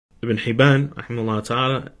Ibn Hibban, rahimahullah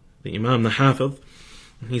ta'ala, the Imam, the Hafiz,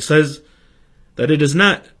 he says that it is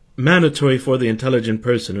not mandatory for the intelligent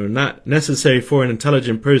person, or not necessary for an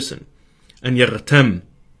intelligent person, and yaghtam,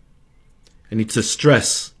 and need to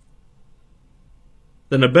stress.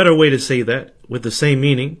 Then a better way to say that, with the same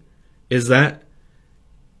meaning, is that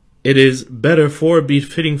it is better for,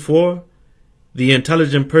 befitting for, the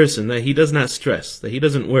intelligent person that he does not stress, that he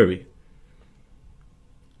doesn't worry.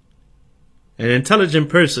 An intelligent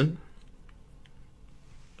person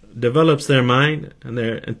develops their mind and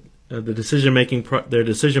their decision-making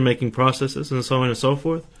processes and so on and so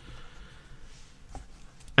forth,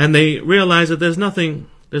 and they realize that there's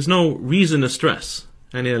no reason to stress.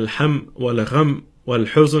 And al-ham wal-gham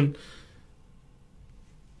wal-huzn,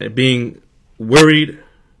 being worried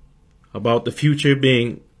about the future,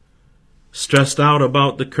 being stressed out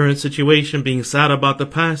about the current situation, being sad about the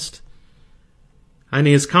past, and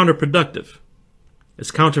it's counterproductive.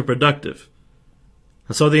 It's counterproductive.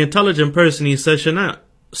 And so the intelligent person, he says, should not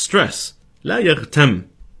stress. لا يغتم.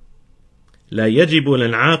 لا يجب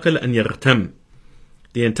للعاقل أن يغتم.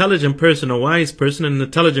 The intelligent person, a wise person, an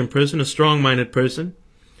intelligent person, a strong-minded person,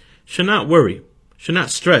 should not worry, should not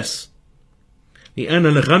stress. لأن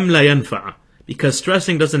الغم لا ينفع. Because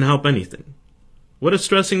stressing doesn't help anything. What does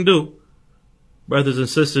stressing do? Brothers and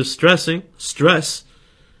sisters, stress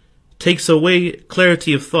takes away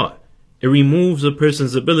clarity of thought. It removes a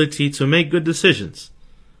person's ability to make good decisions.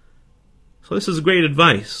 So this is great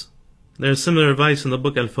advice. There's similar advice in the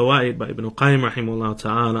book Al-Fawaid by Ibn Qayyim rahimahullah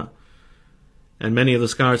ta'ala. And many of the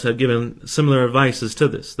scholars have given similar advices to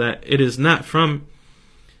this, that it is not from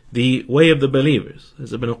the way of the believers.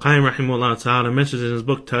 As Ibn Qayyim rahimahullah ta'ala mentions in his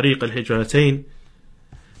book Tariq al-Hijratain,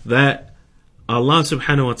 that Allah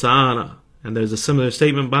subhanahu wa ta'ala, and there's a similar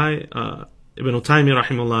statement by Ibn Taymiyyah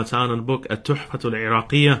rahimahullah ta'ala in the book At-Tuhfatul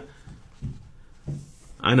Iraqiyah,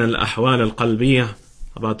 an al-ahwal al-qalbiyah,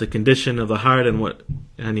 about the condition of the heart and what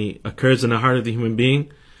occurs in the heart of the human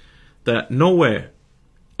being, that nowhere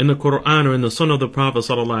in the Quran or in the Sunnah of the Prophet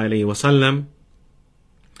sallallahu alaihi wasallam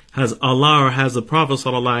has Allah or has the Prophet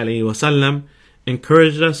sallallahu alaihi wasallam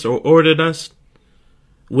encouraged us or ordered us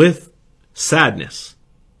with sadness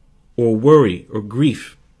or worry or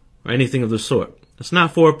grief or anything of the sort. It's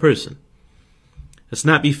not for a person. It's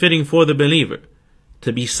not befitting for the believer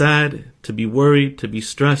to be sad, to be worried, to be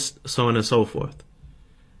stressed, so on and so forth.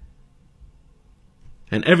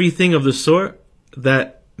 And everything of the sort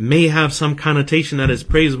that may have some connotation that is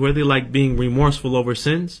praiseworthy, like being remorseful over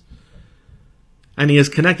sins, and he is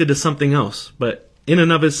connected to something else, but in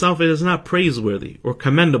and of itself it is not praiseworthy or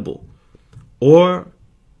commendable or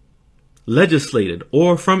legislated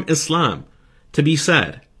or from Islam to be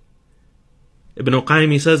sad. Ibn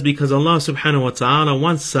Qayyim, he says, because Allah subhanahu wa ta'ala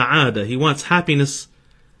wants sa'ada, he wants happiness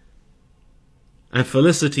and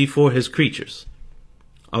felicity for his creatures.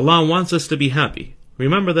 Allah wants us to be happy.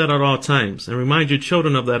 Remember that at all times, and remind your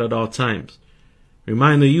children of that at all times.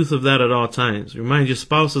 Remind the youth of that at all times. Remind your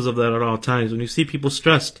spouses of that at all times. When you see people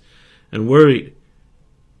stressed and worried,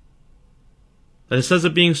 that it says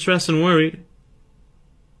of being stressed and worried,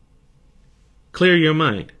 clear your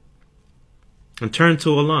mind and turn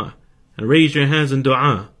to Allah and raise your hands in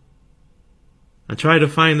dua and try to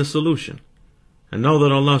find the solution. And know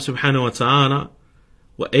that Allah subhanahu wa ta'ala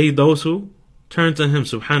will aid those who turn to Him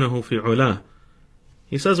subhanahu fi ulah.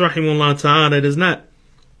 He says, rahimahullah ta'ala, it is not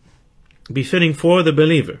befitting for the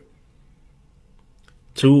believer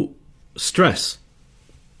to stress.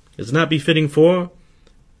 It's not befitting for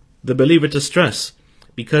the believer to stress,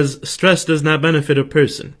 because stress does not benefit a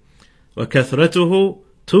person. وَكَثْرَتُهُ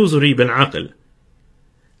تُزْرِي بِالْعَقْلِ.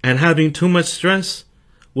 And having too much stress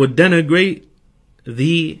would denigrate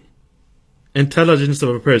the intelligence of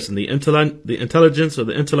a person, the intelligence or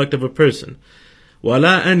the intellect of a person.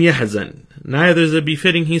 وَلَا أَنْ يَحْزَنْ. Neither is it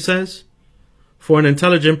befitting, he says, for an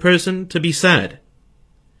intelligent person to be sad.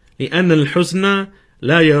 لِأَنَّ الْحُزْنَ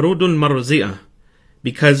لَا يَرُودُ الْمَرْزِئَةِ.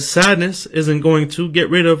 Because sadness isn't going to get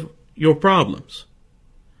rid of your problems.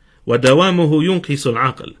 وَدَوَامُهُ يُنْقِسُ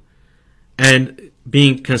الْعَقْلِ. And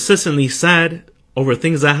being consistently sad over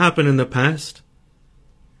things that happened in the past,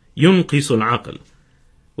 يُنْقِسُ الْعَقْلِ,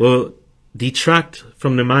 will detract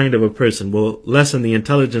from the mind of a person, will lessen the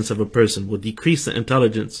intelligence of a person, will decrease the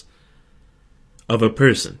intelligence of a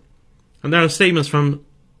person. And there are statements from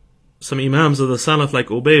some Imams of the Salaf like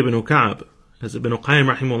Ubay ibn Ka'b, as Ibn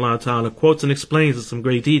Qayyim rahimahullah ta'ala quotes and explains in some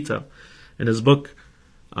great detail in his book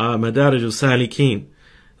Madarij al-Salikin,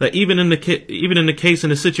 that even in the case in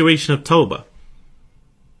the situation of Tawbah,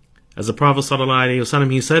 as the Prophet sallallahu alaihi wasallam,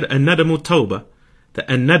 he said, "An-nadamu tawbah," that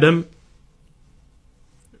an-nadam,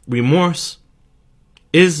 remorse,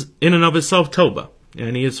 is in and of itself tawbah.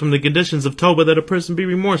 And it's from the conditions of tawbah that a person be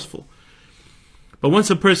remorseful. But once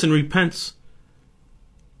a person repents,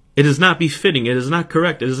 it is not befitting, it is not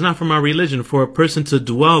correct, it is not from our religion for a person to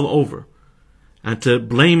dwell over and to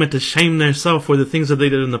blame and to shame themselves for the things that they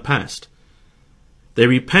did in the past. They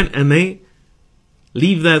repent and they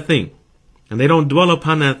leave that thing. And they don't dwell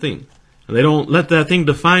upon that thing. And they don't let that thing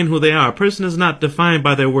define who they are. A person is not defined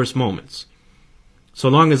by their worst moments. So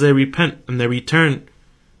long as they repent and they return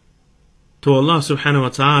to Allah subhanahu wa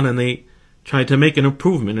ta'ala and they try to make an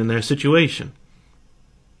improvement in their situation.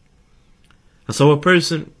 And so a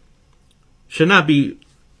person should not be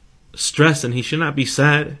stressed and he should not be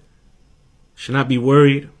sad, should not be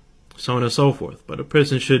worried, so on and so forth. But a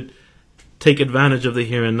person should take advantage of the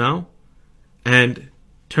here and now and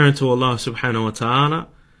turn to Allah subhanahu wa ta'ala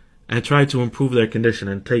and try to improve their condition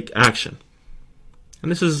and take action. And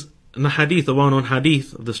this is in the hadith, the well-known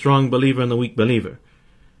hadith of the strong believer and the weak believer.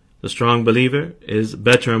 The strong believer is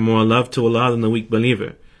better and more loved to Allah than the weak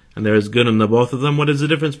believer. And there is good in the both of them. What is the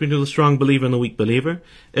difference between the strong believer and the weak believer?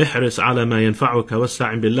 احرص على ما ينفعك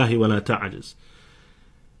واستعن بالله ولا تعجز.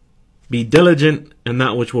 Be diligent in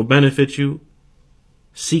that which will benefit you.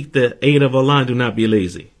 Seek the aid of Allah and do not be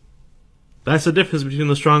lazy. That's the difference between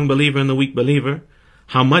the strong believer and the weak believer.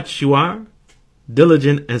 How much you are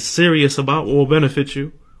diligent and serious about what will benefit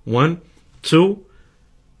you. 1. 2.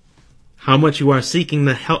 How much you are seeking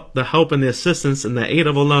the help and the assistance and the aid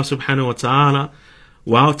of Allah subhanahu wa ta'ala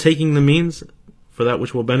while taking the means for that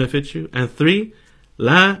which will benefit you. And 3.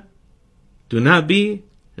 Do not be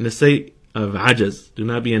in a state of ajaz. Do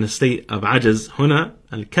not be in a state of ajaz. Huna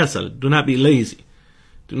al-kasal. Do not be lazy.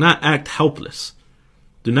 Do not act helpless.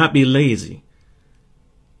 Do not be lazy.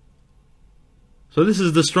 So this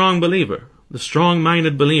is the strong believer, the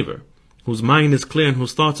strong-minded believer, whose mind is clear and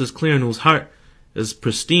whose thoughts is clear and whose heart is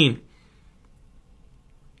pristine.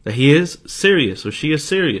 That he is serious or she is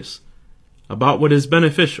serious about what is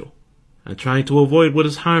beneficial and trying to avoid what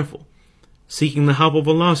is harmful, seeking the help of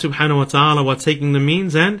Allah subhanahu wa ta'ala while taking the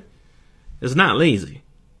means, and is not lazy.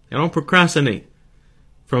 They don't procrastinate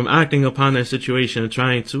from acting upon their situation and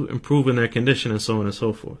trying to improve in their condition and so on and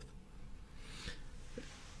so forth.